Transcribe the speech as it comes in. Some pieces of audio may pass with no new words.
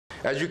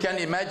As you can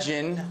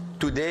imagine,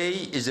 today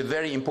is a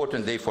very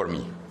important day for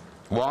me.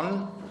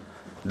 One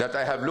that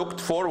I have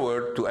looked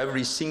forward to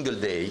every single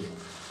day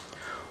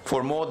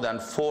for more than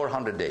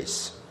 400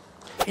 days.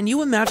 Can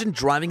you imagine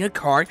driving a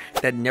car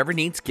that never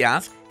needs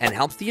gas and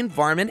helps the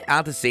environment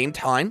at the same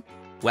time?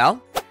 Well,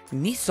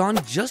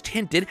 Nissan just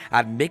hinted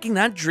at making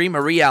that dream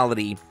a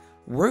reality.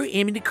 We're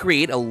aiming to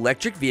create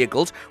electric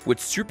vehicles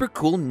with super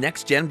cool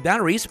next-gen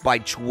batteries by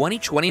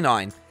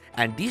 2029,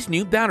 and these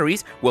new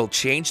batteries will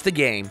change the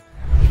game.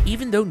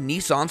 Even though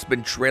Nissan's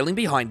been trailing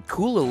behind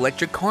cool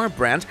electric car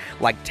brands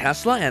like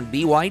Tesla and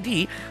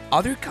BYD,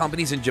 other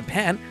companies in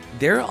Japan,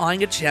 they're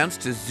eyeing a chance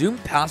to zoom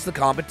past the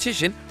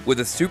competition with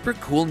a super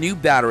cool new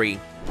battery.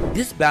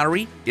 This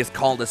battery is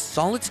called a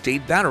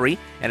solid-state battery,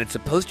 and it's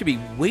supposed to be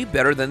way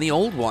better than the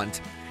old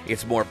ones.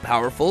 It's more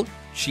powerful,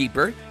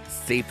 cheaper,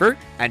 safer,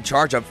 and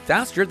charge up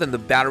faster than the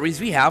batteries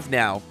we have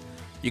now.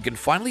 You can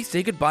finally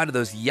say goodbye to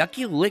those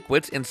yucky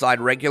liquids inside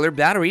regular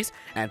batteries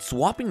and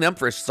swapping them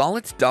for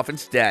solid stuff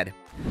instead.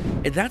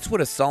 And that's what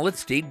a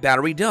solid-state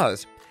battery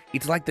does.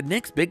 It's like the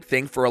next big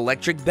thing for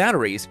electric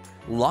batteries.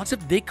 Lots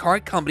of big car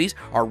companies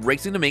are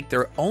racing to make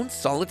their own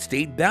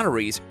solid-state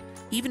batteries.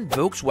 Even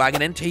Volkswagen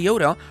and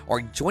Toyota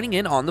are joining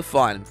in on the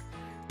fun.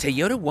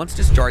 Toyota wants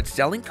to start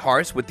selling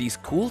cars with these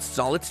cool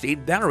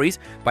solid-state batteries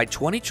by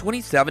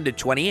 2027 to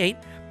 28,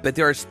 but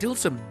there are still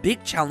some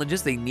big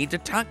challenges they need to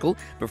tackle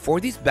before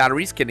these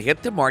batteries can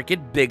hit the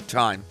market big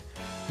time.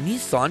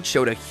 Nissan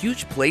showed a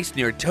huge place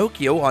near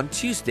Tokyo on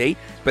Tuesday,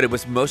 but it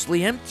was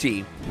mostly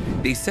empty.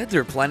 They said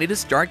they're planning to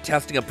start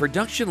testing a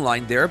production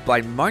line there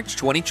by March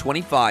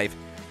 2025.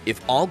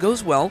 If all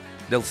goes well,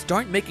 they'll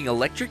start making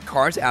electric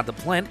cars at the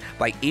plant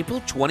by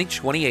April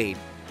 2028.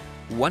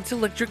 Once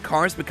electric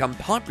cars become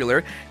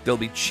popular, they'll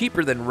be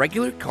cheaper than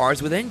regular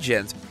cars with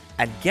engines.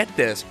 And get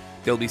this,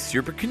 they'll be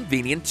super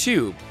convenient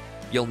too.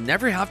 You'll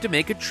never have to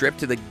make a trip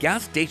to the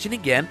gas station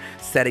again,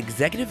 said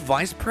Executive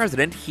Vice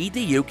President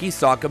Hideyuki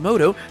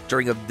Sakamoto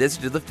during a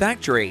visit to the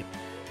factory.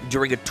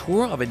 During a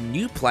tour of a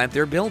new plant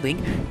they're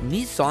building,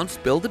 Nissan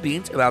spilled the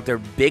beans about their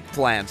big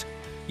plans.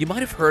 You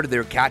might have heard of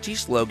their catchy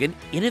slogan,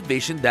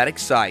 "Innovation that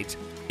excites."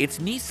 It's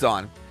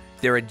Nissan.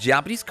 They're a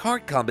Japanese car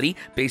company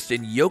based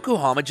in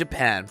Yokohama,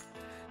 Japan.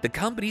 The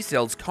company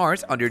sells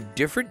cars under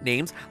different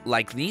names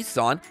like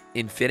Nissan,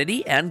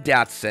 Infiniti, and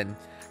Datsun.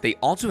 They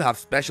also have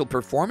special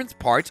performance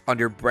parts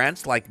under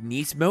brands like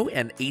Nismo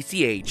and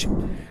ACH.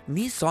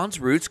 Nissan's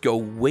roots go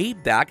way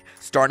back,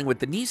 starting with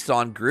the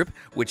Nissan Group,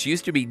 which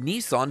used to be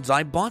Nissan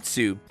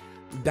Zaibatsu.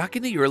 Back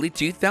in the early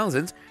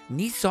 2000s,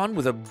 Nissan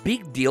was a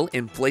big deal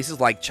in places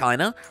like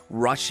China,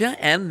 Russia,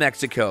 and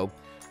Mexico.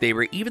 They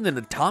were even in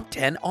the top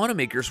 10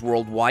 automakers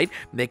worldwide,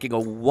 making a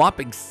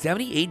whopping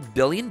 $78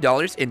 billion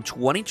in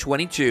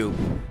 2022.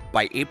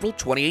 By April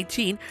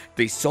 2018,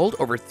 they sold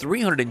over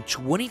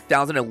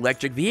 320,000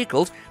 electric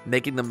vehicles,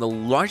 making them the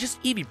largest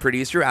EV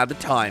producer at the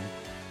time.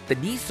 The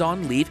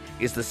Nissan Leaf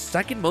is the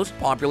second most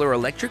popular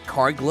electric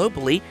car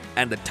globally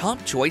and the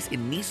top choice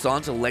in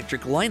Nissan's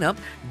electric lineup,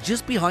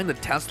 just behind the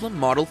Tesla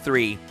Model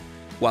 3.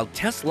 While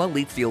Tesla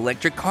leads the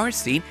electric car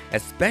scene,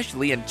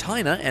 especially in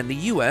China and the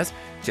US,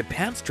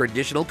 Japan's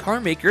traditional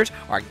car makers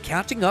are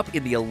catching up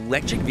in the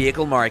electric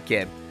vehicle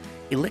market.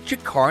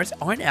 Electric cars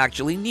aren't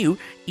actually new,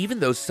 even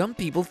though some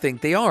people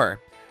think they are.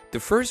 The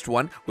first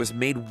one was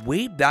made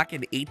way back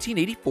in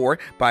 1884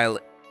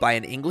 by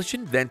an English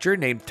inventor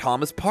named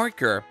Thomas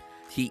Parker.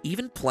 He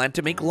even planned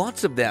to make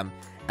lots of them.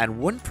 And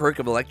one perk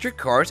of electric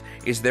cars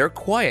is they're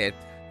quiet.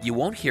 You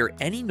won't hear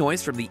any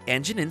noise from the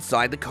engine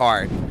inside the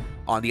car.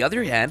 On the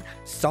other hand,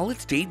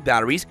 solid-state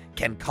batteries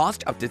can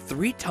cost up to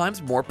 3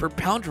 times more per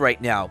pound right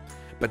now,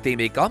 but they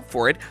make up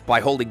for it by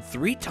holding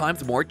 3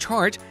 times more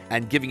charge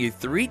and giving you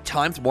 3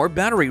 times more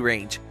battery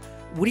range.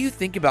 What do you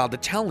think about the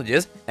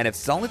challenges and if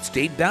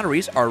solid-state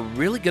batteries are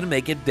really going to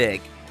make it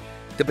big?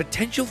 The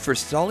potential for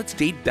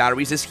solid-state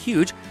batteries is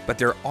huge, but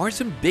there are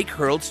some big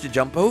hurdles to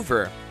jump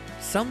over.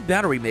 Some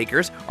battery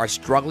makers are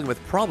struggling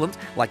with problems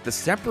like the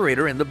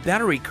separator and the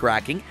battery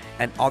cracking,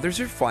 and others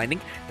are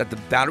finding that the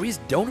batteries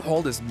don't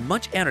hold as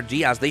much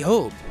energy as they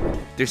hoped.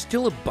 There's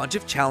still a bunch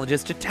of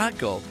challenges to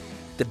tackle.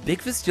 The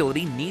big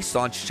facility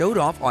Nissan showed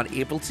off on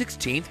April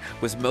 16th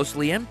was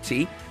mostly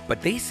empty,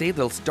 but they say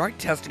they'll start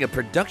testing a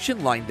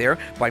production line there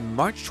by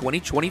March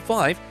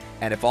 2025,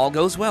 and if all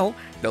goes well,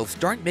 they'll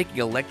start making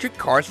electric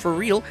cars for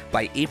real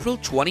by April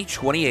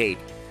 2028.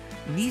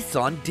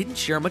 Nissan didn't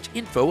share much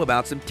info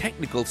about some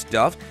technical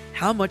stuff,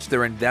 how much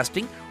they're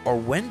investing, or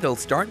when they'll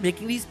start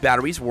making these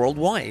batteries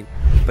worldwide.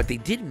 But they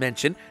did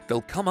mention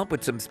they'll come up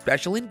with some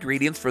special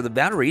ingredients for the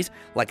batteries,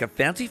 like a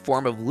fancy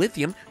form of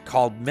lithium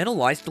called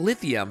metallized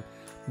lithium.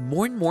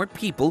 More and more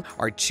people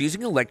are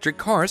choosing electric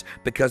cars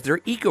because they're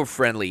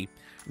eco-friendly.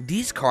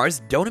 These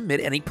cars don't emit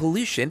any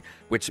pollution,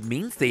 which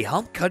means they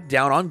help cut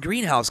down on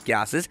greenhouse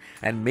gases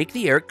and make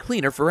the air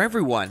cleaner for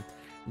everyone.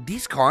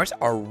 These cars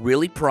are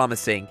really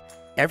promising.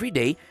 Every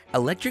day,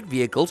 electric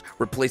vehicles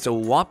replace a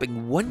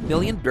whopping 1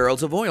 million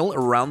barrels of oil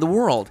around the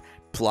world.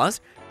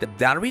 Plus, the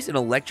batteries in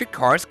electric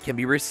cars can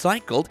be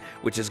recycled,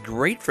 which is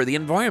great for the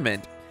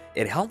environment.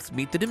 it helps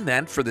meet the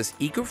demand for this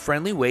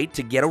eco-friendly way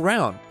to get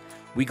around.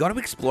 We got to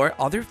explore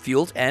other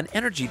fuels and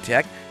energy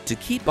tech to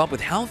keep up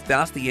with how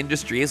fast the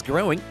industry is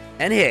growing.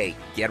 And hey,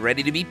 get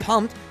ready to be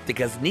pumped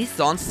because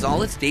Nissan's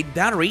solid-state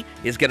battery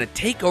is going to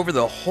take over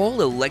the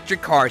whole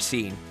electric car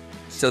scene.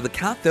 So the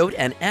cathode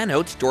and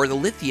anode store the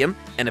lithium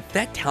and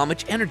affect how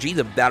much energy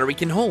the battery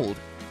can hold.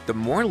 The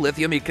more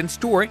lithium it can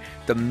store,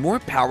 the more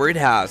power it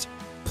has.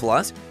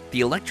 Plus,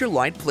 the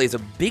electrolyte plays a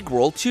big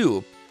role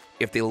too.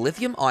 If the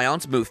lithium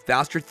ions move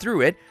faster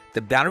through it,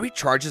 the battery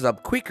charges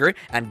up quicker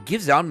and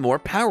gives out more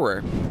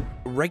power.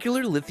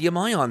 Regular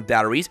lithium-ion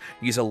batteries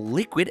use a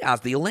liquid as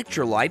the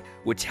electrolyte,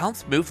 which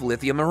helps move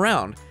lithium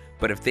around.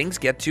 But if things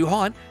get too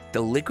hot,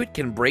 the liquid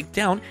can break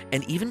down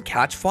and even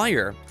catch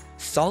fire.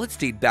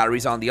 Solid-state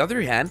batteries, on the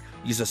other hand,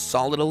 use a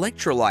solid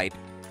electrolyte.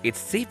 It's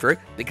safer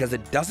because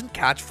it doesn't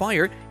catch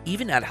fire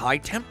even at high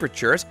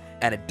temperatures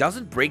and it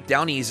doesn't break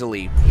down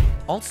easily.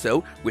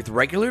 Also, with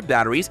regular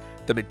batteries,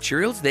 the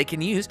materials they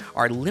can use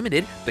are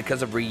limited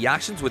because of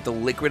reactions with the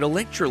liquid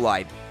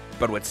electrolyte.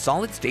 But with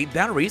solid-state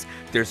batteries,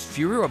 there's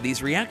fewer of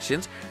these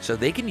reactions, so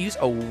they can use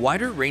a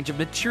wider range of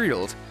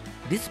materials.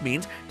 This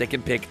means they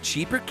can pick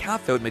cheaper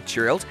cathode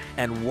materials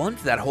and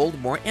ones that hold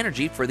more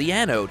energy for the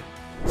anode.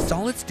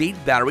 Solid-state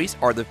batteries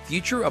are the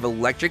future of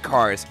electric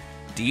cars.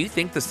 Do you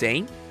think the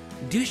same?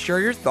 Do share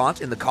your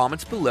thoughts in the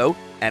comments below,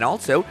 and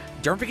also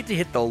don't forget to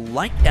hit the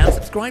like and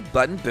subscribe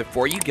button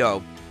before you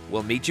go.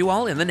 We'll meet you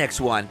all in the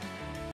next one.